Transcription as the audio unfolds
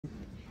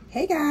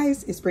Hey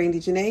guys, it's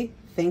Brandijanei.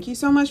 Thank you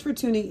so much for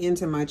tuning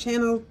into my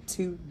channel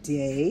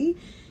today.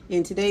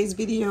 In today's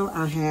video,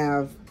 I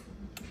have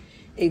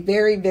a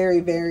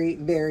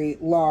very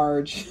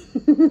large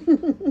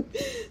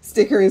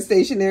sticker and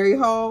stationery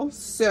haul.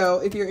 So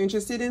if you're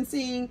interested in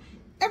seeing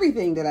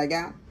everything that I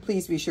got,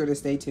 please be sure to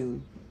stay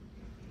tuned.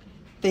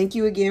 Thank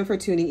you again for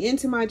tuning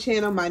into my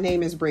channel. My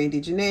name is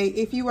Brandijanei.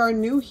 If you are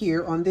new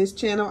here on this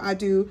channel, I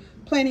do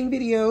planning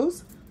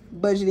videos,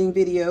 budgeting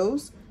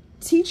videos,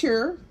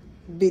 teacher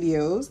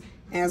videos,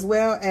 as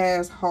well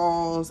as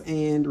hauls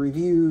and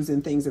reviews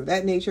and things of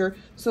that nature.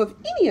 So if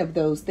any of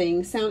those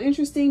things sound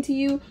interesting to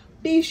you,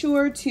 be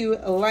sure to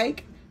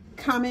like,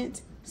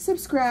 comment,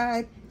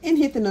 subscribe, and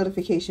hit the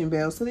notification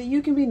bell so that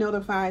you can be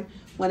notified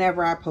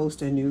whenever I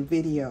post a new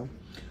video.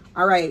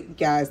 All right,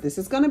 guys, this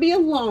is going to be a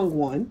long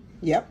one.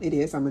 Yep, it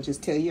is. I'm going to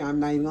just tell you, I'm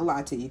not even going to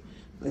lie to you.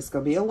 It's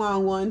going to be a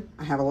long one.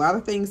 I have a lot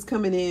of things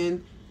coming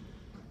in.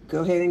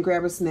 Go ahead and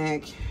grab a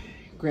snack,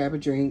 grab a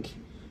drink,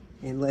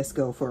 and let's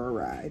go for a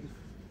ride.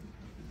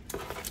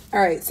 All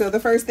right, so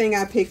the first thing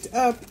I picked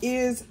up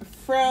is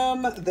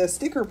from the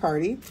sticker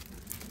party.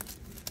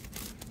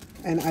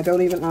 And I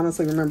don't even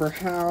honestly remember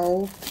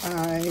how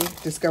I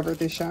discovered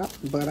this shop,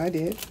 but I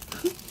did.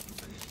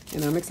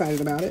 And I'm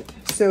excited about it.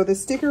 So the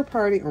sticker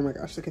party, oh my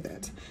gosh, look at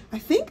that. I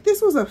think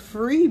this was a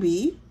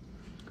freebie,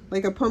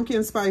 like a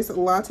pumpkin spice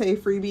latte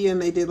freebie, and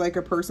they did like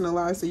a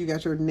personalized, so you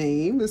got your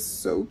name. It's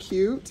so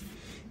cute.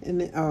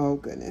 And then, oh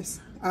goodness.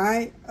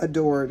 I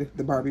adored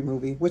the Barbie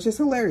movie, which is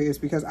hilarious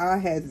because I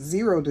had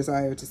zero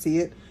desire to see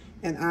it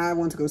and I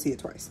want to go see it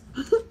twice.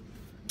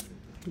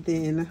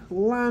 Then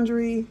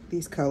laundry.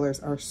 These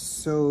colors are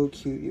so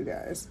cute, you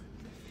guys.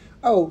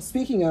 Oh,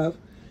 speaking of,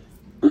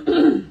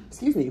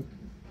 excuse me,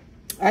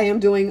 I am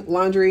doing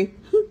laundry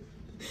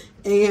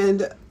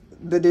and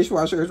the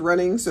dishwasher is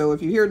running. So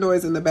if you hear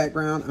noise in the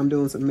background, I'm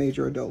doing some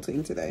major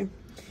adulting today.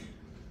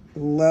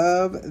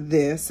 Love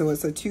this. So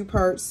it's a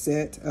two-part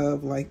set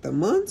of like the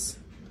months.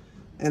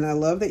 And I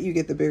love that you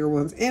get the bigger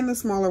ones and the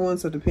smaller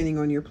ones. So depending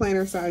on your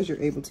planner size, you're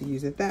able to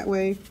use it that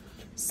way.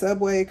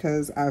 Subway,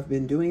 because I've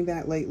been doing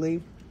that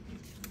lately.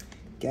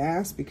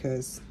 Gas,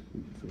 because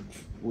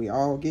we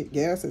all get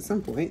gas at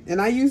some point.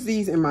 And I use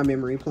these in my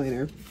memory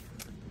planner.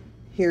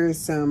 Here's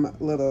some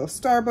little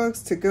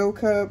Starbucks to-go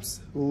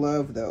cups.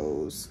 Love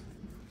those.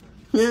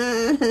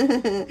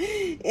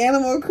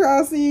 Animal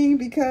Crossing,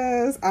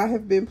 because I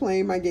have been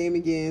playing my game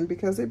again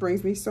because it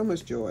brings me so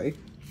much joy.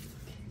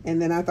 And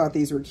then I thought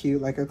these were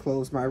cute, like a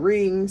close my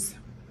rings.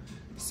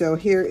 So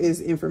here is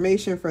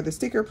information for the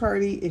sticker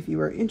party. If you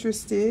are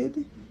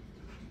interested,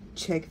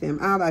 check them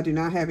out. I do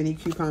not have any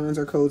coupons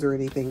or codes or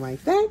anything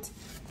like that,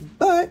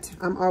 but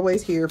I'm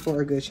always here for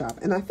a good shop.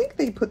 And I think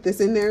they put this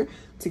in there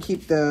to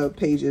keep the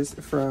pages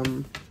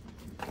from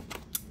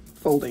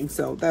folding.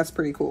 So that's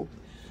pretty cool.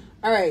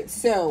 All right,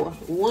 so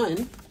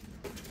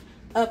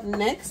up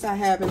next, I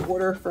have an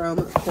order from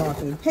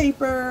Cloth and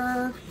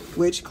Paper,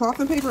 which Cloth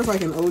and Paper is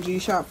like an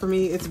OG shop for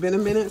me. It's been a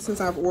minute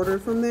since I've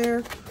ordered from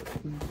there,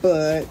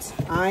 but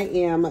I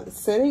am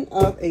setting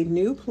up a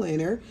new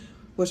planner,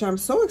 which I'm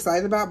so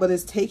excited about, but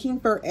it's taking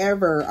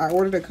forever. I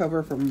ordered a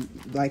cover from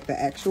like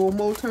the actual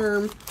mold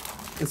term,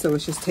 and so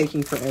it's just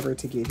taking forever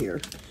to get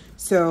here.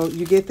 So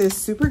you get this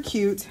super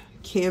cute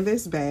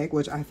canvas bag,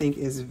 which I think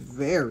is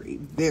very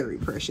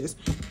precious.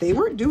 They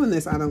weren't doing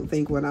this, I don't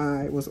think, when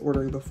I was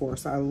ordering before,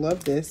 so I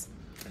love this.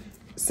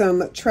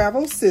 Some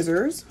travel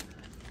scissors.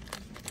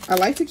 I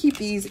like to keep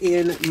these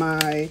in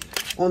my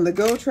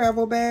on-the-go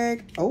travel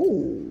bag.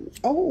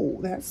 Oh,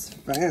 that's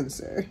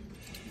fancy.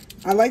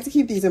 I like to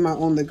keep these in my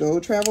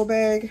on-the-go travel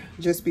bag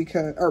just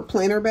because, or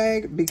planner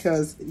bag,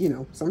 because, you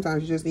know,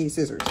 sometimes you just need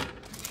scissors.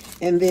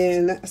 And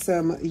then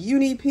some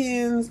uni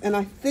pins. And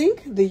I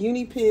think the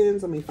uni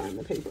pins, let me find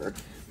the paper.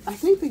 I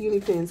think the uni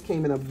pins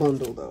came in a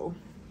bundle though.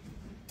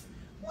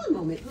 One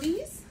moment,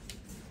 please.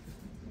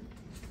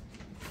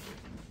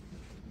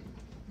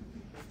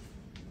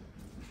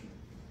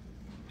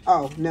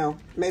 Oh, no,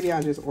 maybe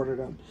I just ordered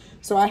them.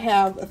 So I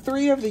have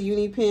 3 of the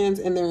uni pins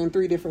and they're in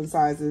 3 different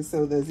sizes.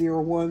 So the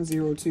 01,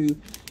 02,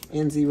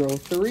 and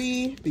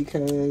 03,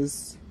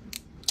 because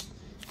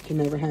you can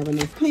never have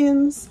enough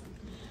pins.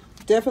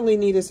 Definitely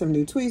needed some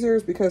new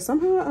tweezers because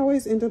somehow I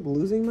always end up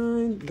losing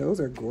mine. Those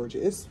are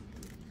gorgeous.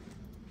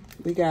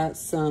 We got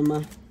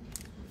some,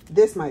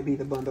 this might be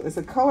the bundle. It's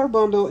a color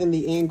bundle in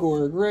the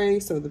Angora gray.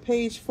 So the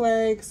page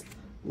flags,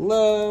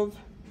 love,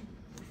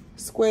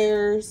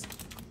 squares,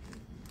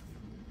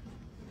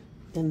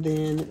 and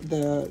then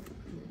the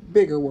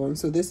bigger one.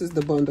 So this is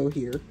the bundle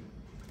here.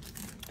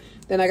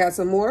 Then I got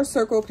some more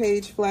circle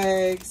page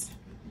flags.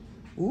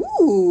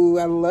 Ooh,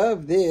 I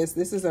love this.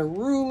 This is a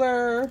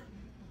ruler.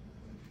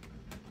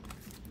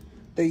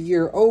 The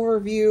year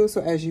overview.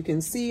 So as you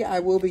can see, I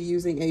will be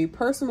using a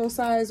personal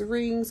size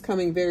rings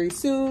coming very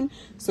soon.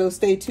 So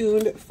stay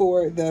tuned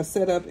for the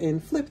setup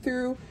and flip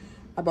through.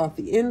 I bought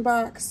the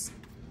inbox.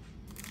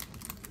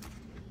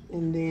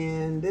 And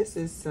then this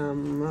is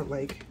some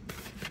like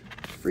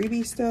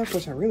freebie stuff,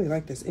 which I really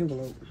like this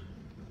envelope.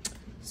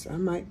 So I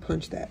might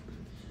punch that.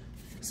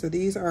 So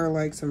these are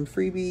like some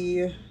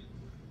freebie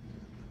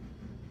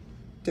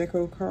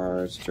deco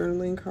cards,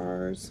 journaling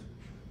cards.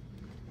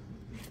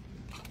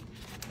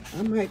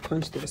 I might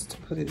punch this to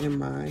put it in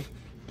my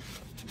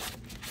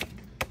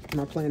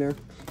planner.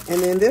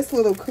 And then this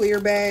little clear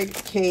bag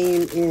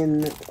came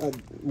in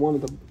one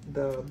of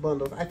the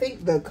bundles. I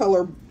think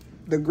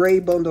the gray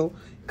bundle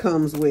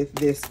comes with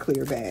this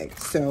clear bag.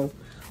 So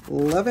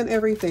loving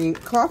everything.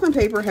 Cloth and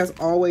paper has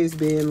always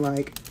been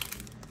like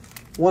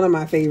one of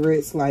my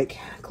favorites. Like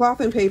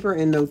cloth and paper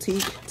and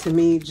Notique to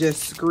me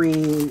just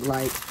scream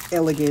like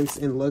elegance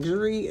and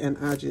luxury, and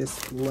I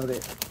just love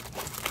it.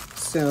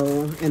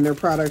 So, and their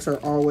products are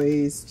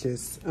always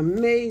just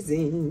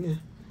amazing.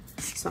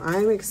 So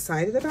I'm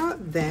excited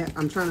about that.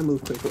 I'm trying to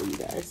move quickly, you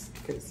guys,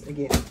 because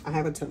again, I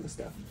have a ton of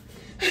stuff.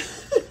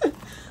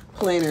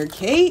 Planner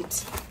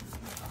Kate,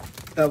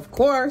 of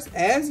course,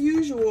 as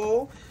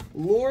usual,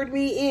 lured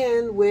me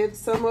in with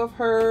some of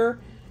her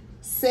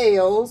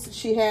sales.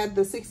 She had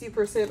the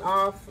 60%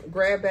 off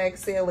grab bag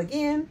sale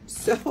again.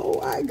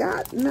 So I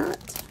got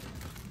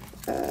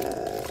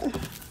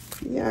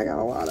yeah, I got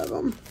a lot of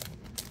them.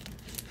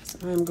 So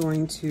I'm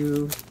going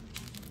to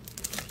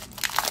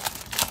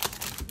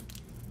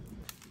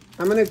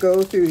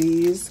go through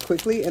these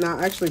quickly, and I'll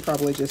actually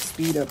probably just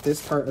speed up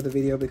this part of the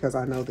video because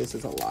I know this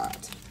is a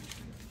lot.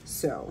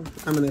 So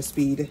I'm going to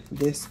speed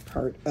this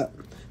part up.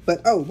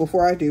 But oh,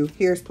 before I do,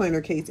 here's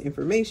Planner Kate's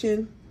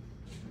information.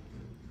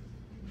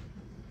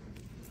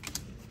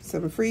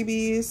 Some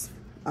freebies.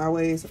 I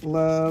always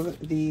love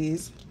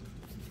these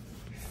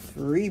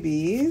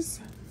freebies.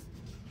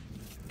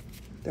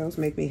 Those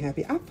make me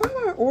happy. I thought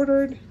I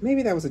ordered,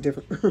 maybe that was a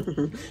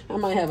different, I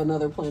might have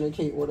another Planner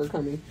Kate order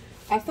coming.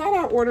 I thought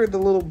I ordered the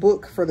little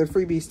book for the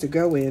freebies to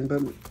go in,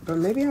 but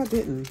maybe I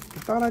didn't. I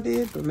thought I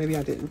did, but maybe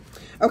I didn't.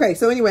 Okay,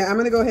 so anyway, I'm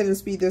going to go ahead and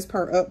speed this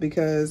part up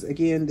because,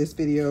 again, this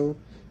video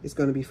is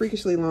going to be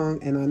freakishly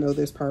long, and I know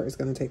this part is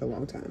going to take a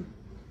long time.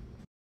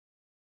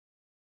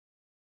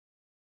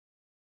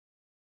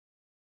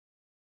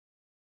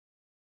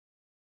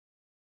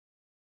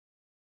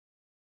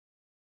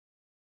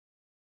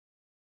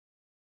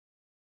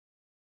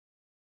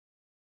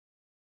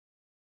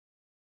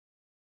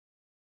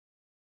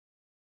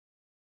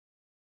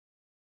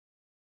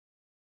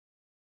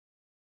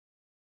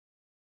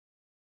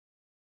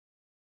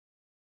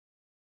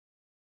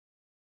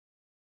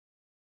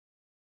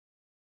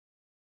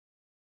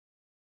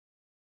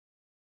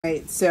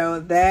 Right,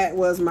 so that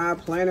was my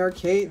Planner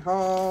Kate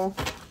haul.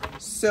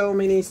 So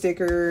many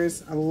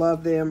stickers. I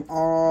love them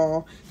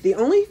all. The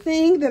only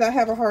thing that I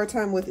have a hard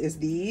time with is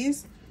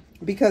these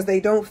because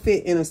they don't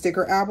fit in a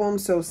sticker album.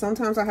 So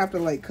sometimes I have to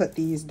like cut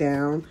these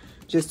down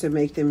just to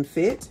make them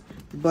fit.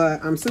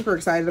 But I'm super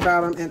excited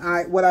about them.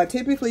 And what I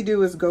typically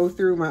do is go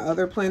through my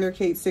other Planner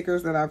Kate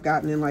stickers that I've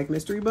gotten in like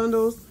mystery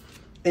bundles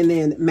and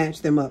then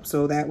match them up.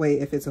 So that way,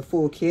 if it's a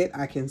full kit,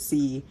 I can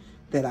see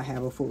that I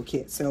have a full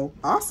kit. So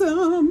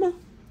awesome.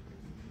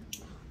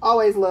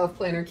 Always love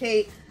Planner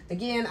Kate.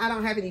 Again, I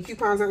don't have any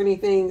coupons or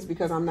anything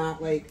because I'm not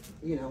like,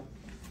 you know,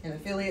 an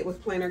affiliate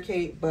with Planner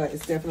Kate, but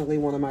it's definitely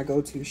one of my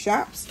go-to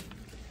shops.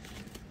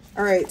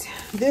 All right,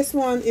 this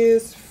one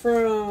is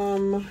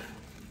from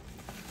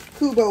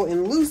Kubo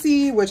and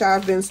Lucy, which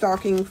I've been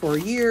stalking for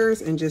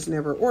years and just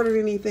never ordered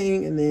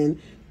anything. And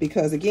then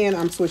because again,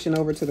 I'm switching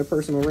over to the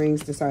personal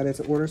rings, decided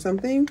to order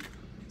something.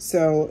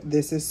 So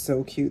this is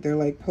so cute. They're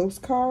like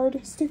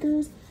postcard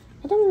stickers.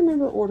 I don't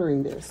remember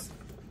ordering this.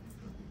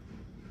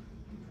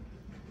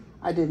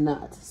 I did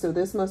not. So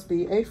this must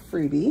be a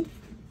freebie.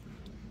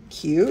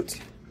 Cute.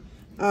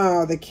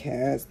 Oh, the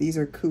cats. These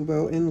are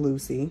Kubo and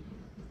Lucy.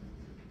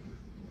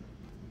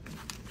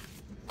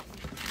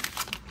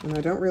 And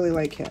I don't really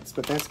like cats,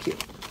 but that's cute.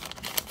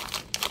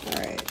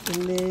 All right.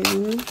 And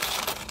then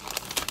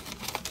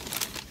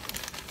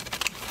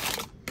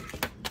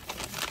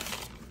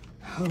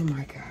oh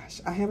my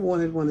gosh. I have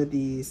wanted one of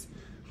these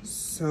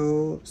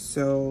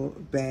so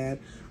bad.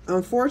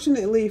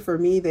 Unfortunately for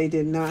me, they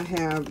did not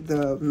have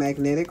the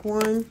magnetic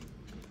one.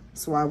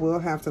 So I will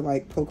have to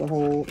like poke a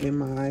hole in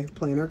my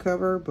planner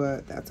cover,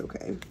 but that's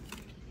okay.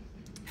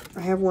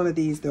 I have one of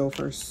these though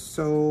for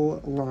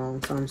so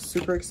long, so I'm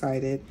super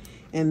excited.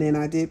 And then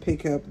I did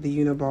pick up the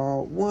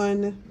Uniball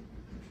one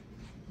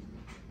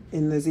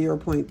in the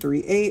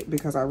 0.38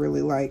 because I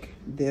really like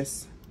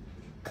this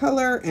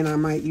color and I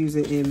might use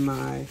it in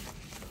my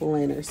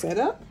planner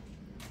setup.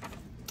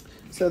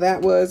 So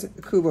that was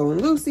Kubo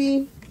and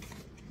Lucy.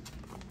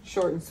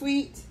 Short and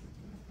sweet.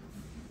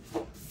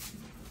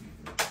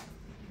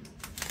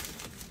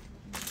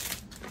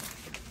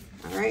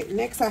 All right,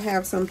 next I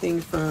have something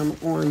from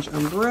Orange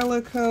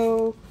Umbrella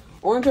Co.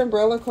 Orange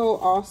Umbrella Co.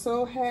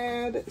 also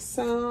had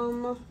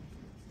some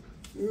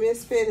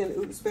Misfit and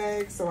Oops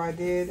bags, so I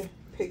did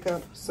pick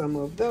up some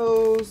of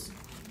those.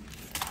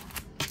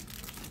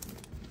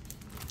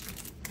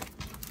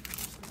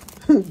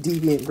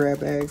 Deviant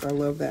grab bags, I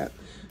love that.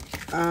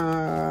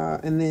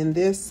 And then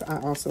this I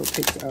also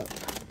picked up.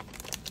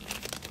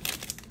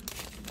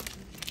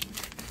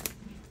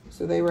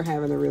 So they were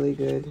having a really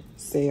good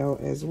sale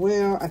as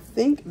well. I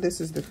think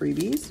this is the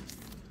freebies.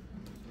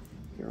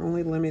 Your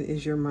only limit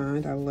is your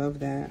mind. I love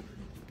that.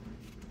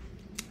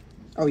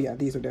 Oh yeah,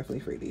 these are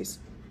definitely freebies.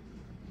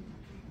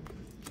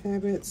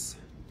 Habits.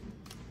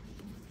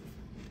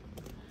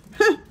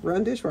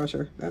 Run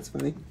dishwasher. That's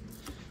funny.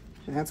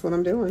 That's what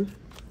I'm doing.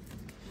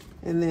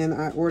 And then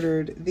I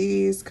ordered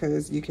these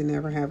because you can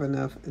never have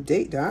enough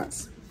date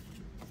dots.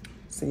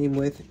 Same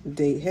with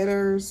date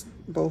headers,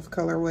 both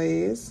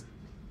colorways.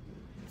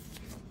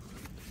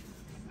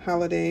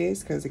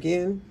 Holidays, because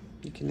again,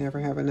 you can never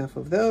have enough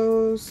of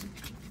those.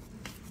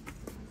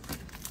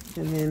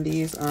 And then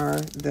these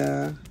are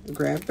the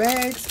grab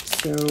bags.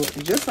 So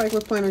just like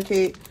with Planner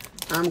Kate,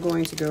 I'm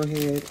going to go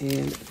ahead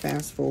and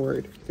fast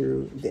forward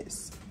through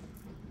this.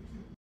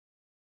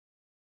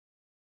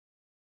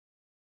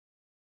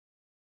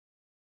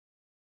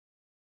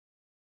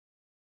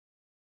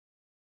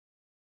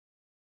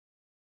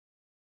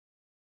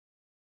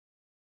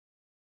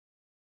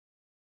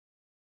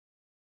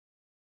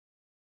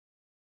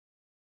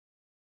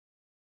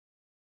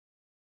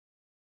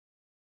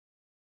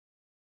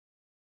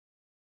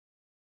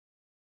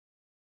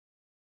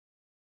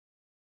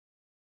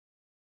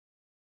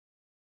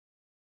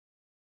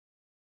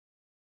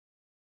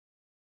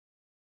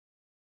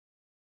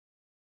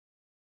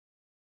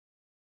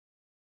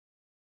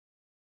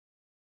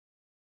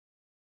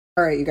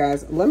 All right, you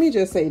guys, let me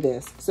just say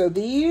this. So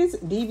these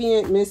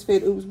Deviant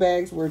Misfit Oops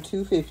bags were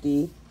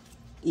 $2.50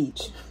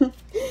 each.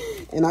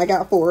 And I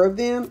got 4 of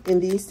them,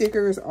 and these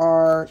stickers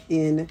are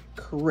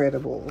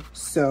incredible.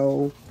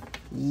 So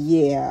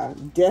yeah,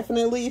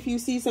 definitely if you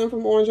see some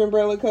from Orange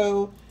Umbrella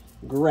Co.,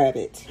 grab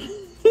it.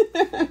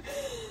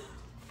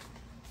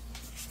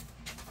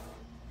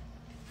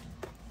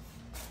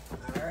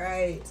 All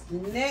right,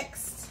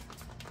 next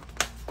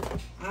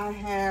I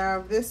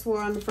have this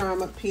one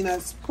from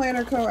Peanuts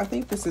Planner Co. I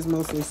think this is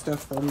mostly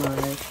stuff for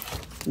my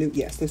new,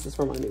 yes, this is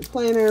for my new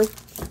planner.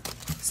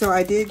 So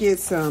I did get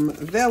some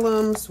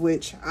vellums,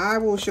 which I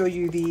will show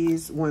you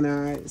these when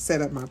I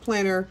set up my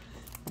planner,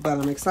 but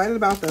I'm excited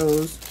about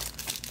those.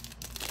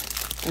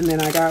 And then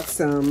I got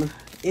some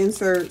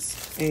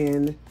inserts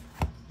and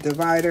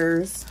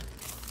dividers,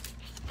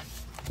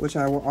 which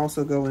I will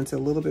also go into a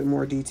little bit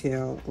more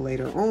detail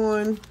later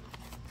on,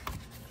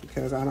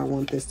 because I don't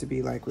want this to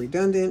be like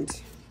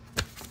redundant.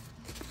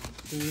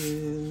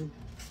 And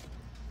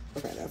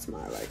okay, that's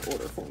my like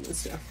order form and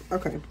stuff.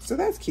 Okay, so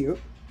that's cute.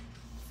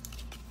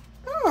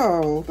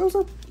 Oh, those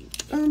are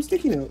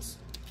sticky notes.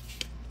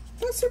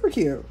 That's super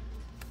cute.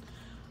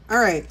 All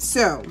right,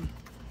 so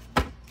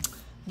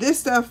this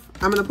stuff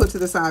I'm gonna put to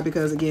the side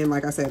because again,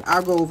 like I said,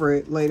 I'll go over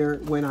it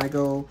later when I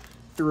go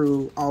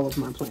through all of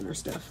my planner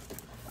stuff.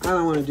 I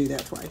don't want to do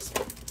that twice.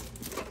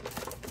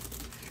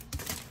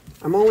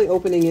 I'm only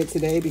opening it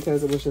today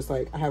because it was just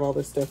like I have all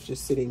this stuff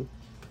just sitting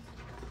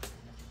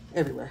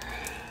everywhere.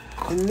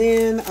 And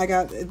then I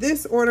got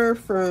this order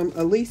from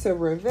Elisa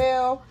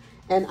Ravel,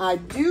 and I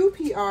do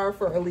PR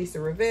for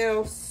Elisa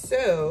Ravel.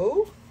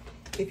 So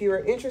if you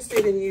are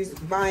interested in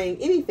buying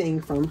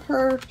anything from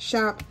her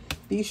shop,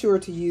 be sure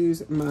to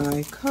use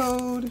my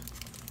code.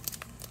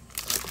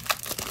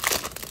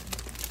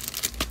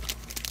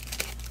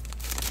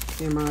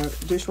 And my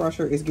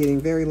dishwasher is getting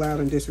very loud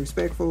and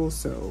disrespectful,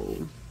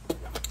 so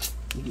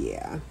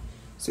yeah.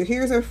 So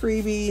here's a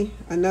freebie,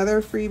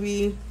 another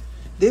freebie.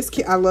 This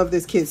kit, I love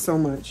this kit so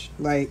much,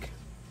 like,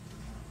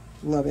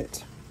 love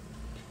it.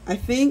 I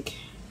think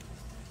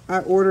I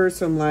ordered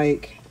some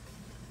like,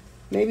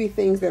 maybe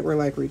things that were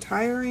like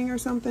retiring or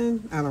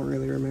something. I don't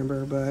really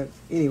remember, but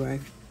anyway.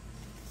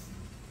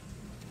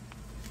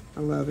 I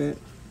love it.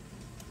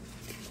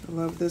 I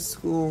love this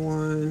school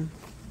one.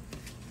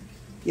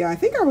 Yeah, I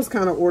think I was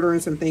kind of ordering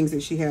some things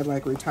that she had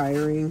like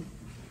retiring.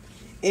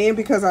 And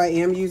because I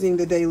am using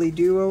the Daily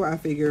Duo, I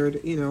figured,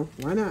 you know,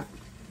 why not?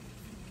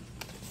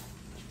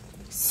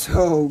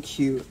 So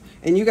cute.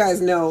 And you guys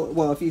know,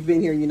 well, if you've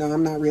been here, you know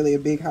I'm not really a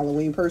big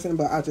Halloween person,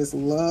 but I just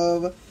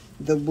love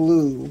the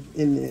blue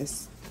in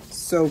this.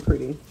 So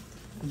pretty.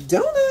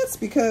 Donuts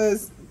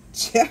because,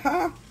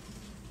 cha.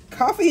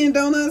 Coffee and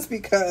donuts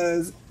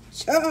because,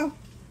 cha.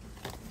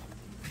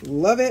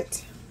 Love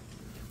it.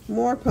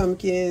 More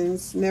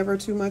pumpkins. Never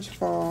too much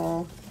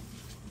fall.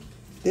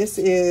 This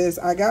is,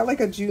 I got like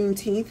a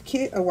Juneteenth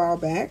kit a while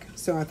back,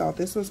 so I thought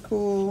this was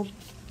cool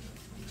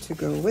to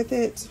go with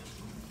it.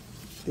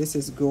 This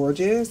is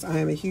gorgeous. I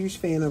am a huge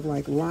fan of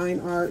like line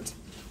art.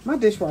 My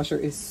dishwasher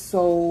is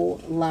so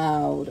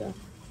loud.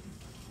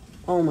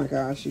 Oh my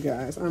gosh, you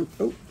guys. I'm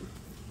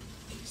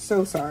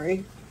so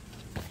sorry.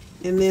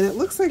 And then it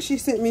looks like she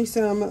sent me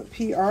some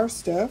PR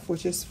stuff,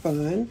 which is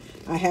fun.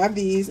 I have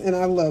these and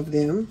I love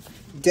them.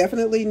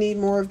 Definitely need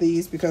more of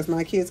these because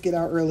my kids get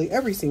out early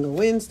every single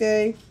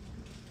Wednesday.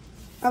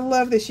 I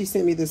love that she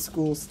sent me this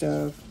school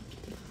stuff.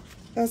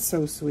 That's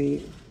so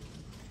sweet.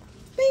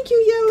 Thank you,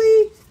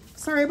 Yelly.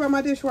 Sorry about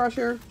my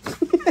dishwasher.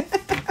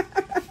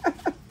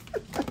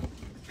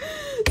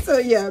 So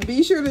yeah,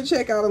 be sure to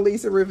check out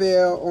Elisa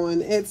Ravel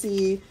on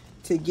Etsy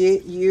to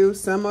get you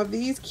some of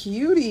these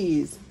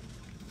cuties.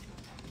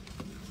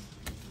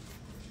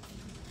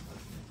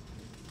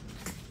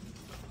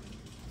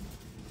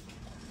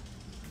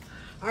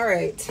 All All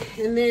right,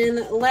 and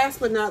then last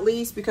but not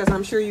least, because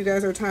I'm sure you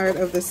guys are tired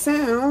of the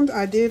sound,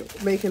 I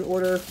did make an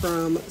order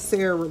from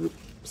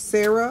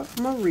Sarah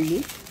Marie.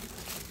 I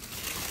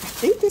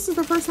think this is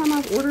the first time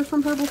I've ordered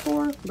from her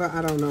before, but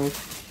I don't know.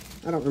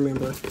 I don't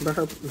remember, but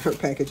her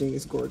packaging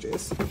is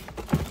gorgeous.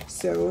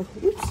 So,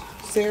 oops,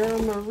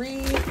 Sarah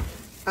Marie,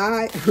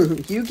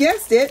 you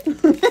guessed it,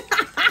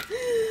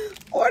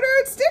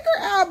 ordered sticker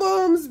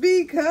albums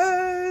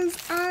because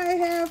I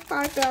have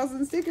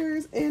 5,000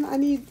 stickers and I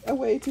need a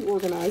way to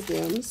organize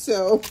them.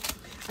 So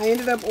I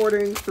ended up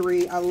ordering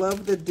 3. I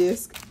love the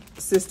disc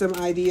system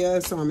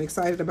idea, so I'm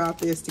excited about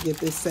this to get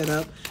this set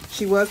up.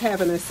 She was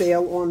having a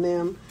sale on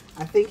them.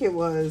 I think it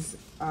was,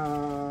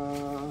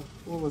 what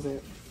was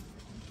it?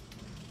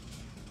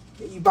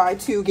 You buy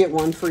 2, get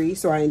 1 free.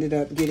 So I ended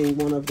up getting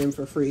 1 of them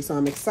for free. So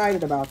I'm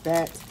excited about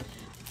that.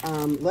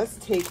 Let's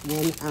take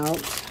one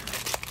out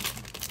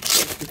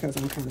because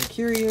I'm kind of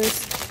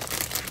curious.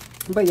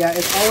 But yeah,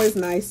 it's always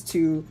nice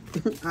to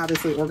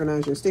obviously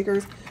organize your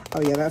stickers.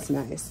 Oh yeah, that's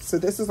nice. So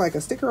this is like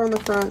a sticker on the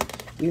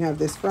front. You have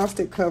this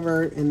frosted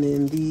cover, and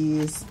then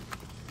these,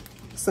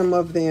 some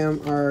of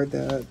them are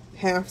the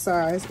half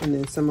size, and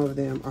then some of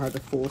them are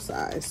the full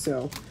size.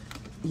 So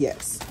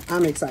yes,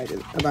 I'm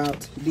excited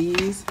about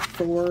these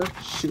for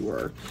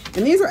sure.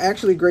 And these are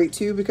actually great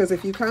too, because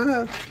if you kind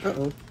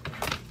of,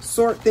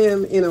 sort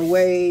them in a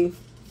way,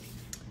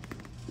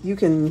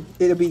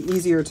 it'll be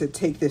easier to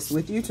take this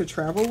with you to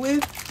travel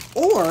with.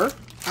 Or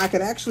I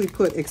could actually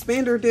put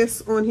expander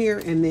discs on here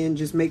and then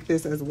just make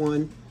this as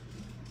one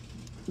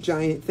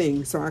giant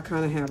thing. So I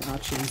kind of have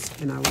options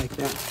and I like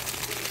that.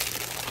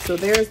 So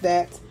there's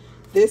that.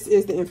 This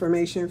is the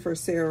information for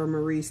Sarah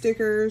Marie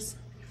stickers.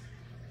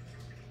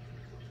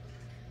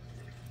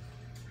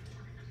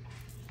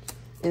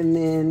 And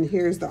then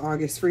here's the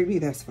August freebie.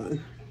 That's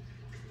fun.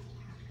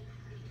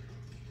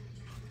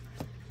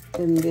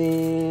 And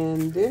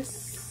then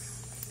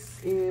this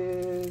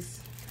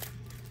is,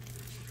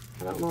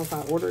 I don't know if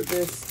I ordered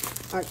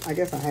this. I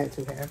guess I had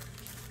to have.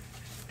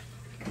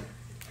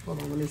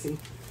 Hold on, let me see.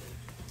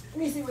 Let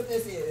me see what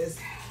this is.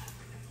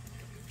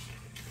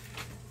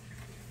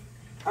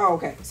 Oh,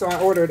 okay. So I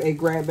ordered a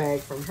grab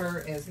bag from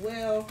her as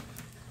well.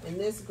 And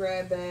this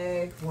grab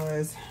bag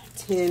was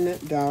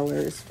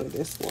 $10 for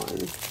this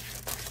one.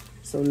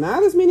 So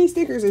not as many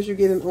stickers as you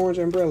get in Orange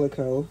Umbrella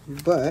Co.,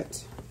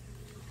 but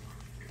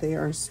they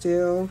are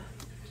still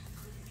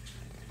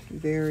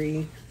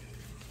very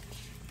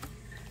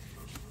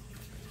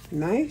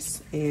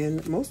nice,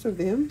 and most of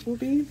them will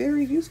be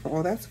very useful.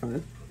 Oh, that's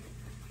fun.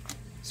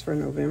 It's for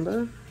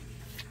November.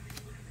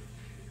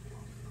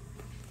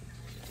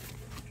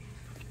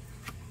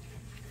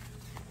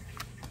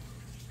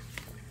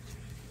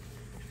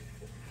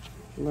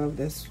 Love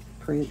this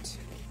print.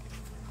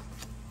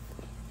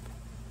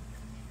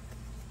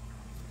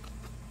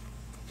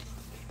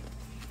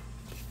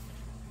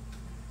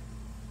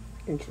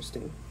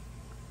 Interesting.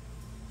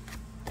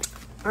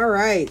 All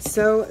right,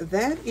 so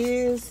that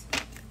is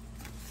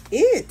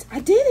it. I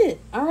did it.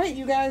 All right,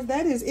 you guys,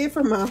 that is it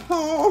for my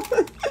haul.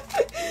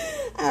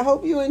 I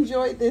hope you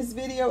enjoyed this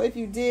video. If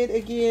you did,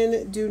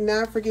 again, do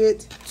not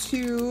forget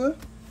to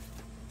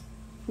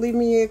leave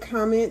me a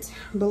comment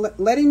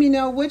letting me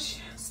know which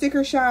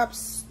sticker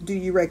shops do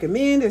you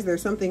recommend. Is there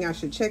something I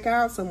should check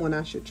out, someone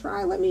I should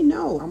try? Let me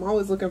know. I'm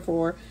always looking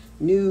for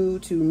new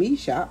to me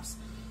shops.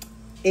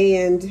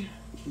 And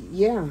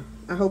yeah,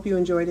 I hope you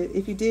enjoyed it.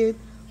 If you did,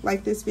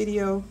 like this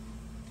video,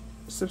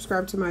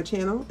 subscribe to my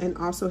channel, and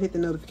also hit the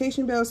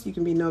notification bell so you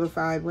can be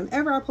notified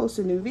whenever I post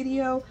a new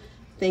video.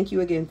 Thank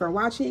you again for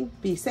watching.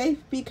 Be safe,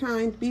 be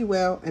kind, be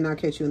well, and I'll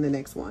catch you in the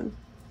next one.